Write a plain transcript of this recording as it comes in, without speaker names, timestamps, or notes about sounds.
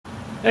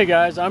Hey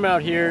guys, I'm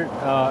out here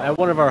at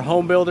one of our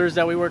home builders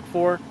that we work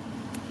for,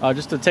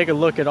 just to take a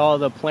look at all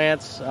the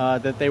plants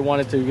that they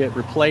wanted to get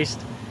replaced.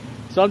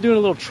 So I'm doing a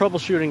little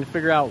troubleshooting to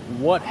figure out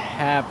what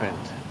happened.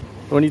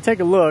 When you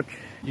take a look,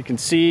 you can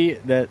see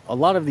that a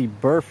lot of the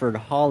Burford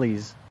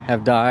hollies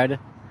have died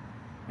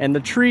and the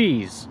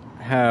trees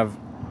have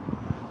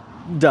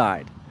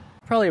died.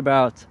 Probably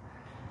about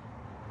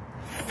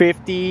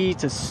 50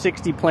 to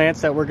 60 plants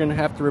that we're gonna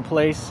have to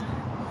replace.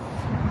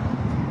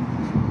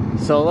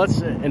 So let's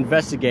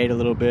investigate a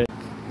little bit.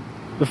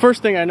 The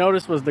first thing I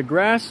noticed was the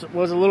grass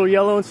was a little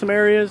yellow in some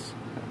areas.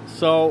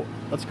 So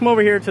let's come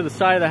over here to the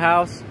side of the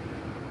house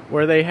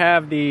where they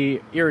have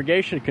the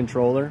irrigation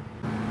controller.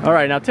 All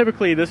right, now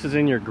typically this is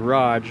in your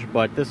garage,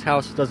 but this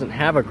house doesn't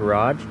have a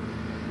garage.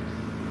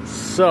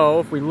 So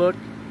if we look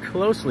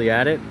closely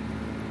at it,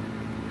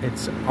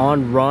 it's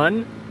on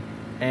run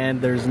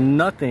and there's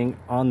nothing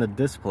on the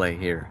display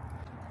here.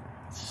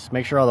 Let's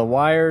make sure all the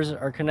wires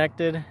are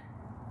connected.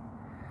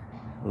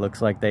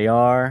 Looks like they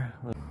are.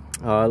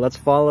 Let's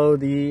follow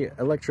the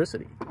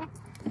electricity.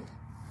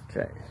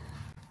 Okay.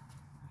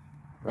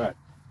 Right.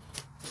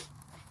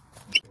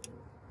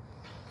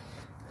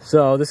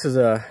 So this is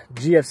a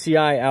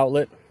GFCI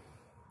outlet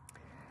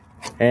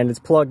and it's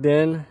plugged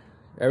in.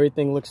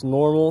 Everything looks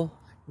normal.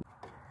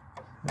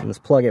 And let's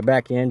plug it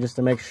back in just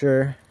to make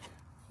sure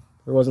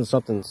there wasn't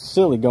something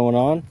silly going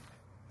on.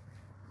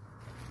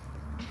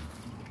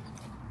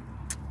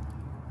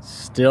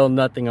 Still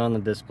nothing on the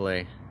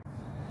display.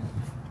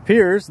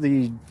 Appears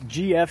the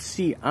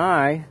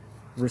GFCI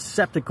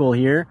receptacle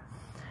here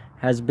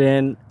has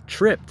been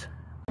tripped.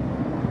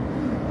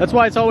 That's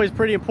why it's always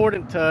pretty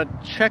important to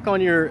check on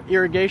your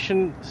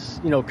irrigation,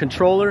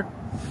 controller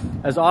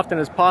as often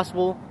as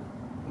possible.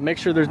 Make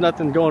sure there's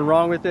nothing going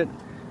wrong with it.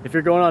 If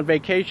you're going on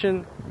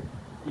vacation,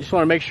 you just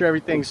want to make sure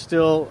everything's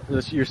still,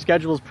 your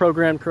schedule is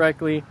programmed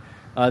correctly,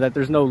 that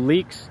there's no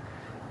leaks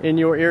in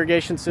your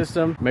irrigation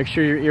system. Make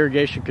sure your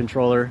irrigation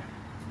controller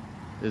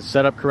is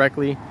set up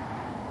correctly,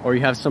 or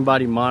you have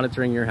somebody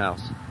monitoring your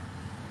house.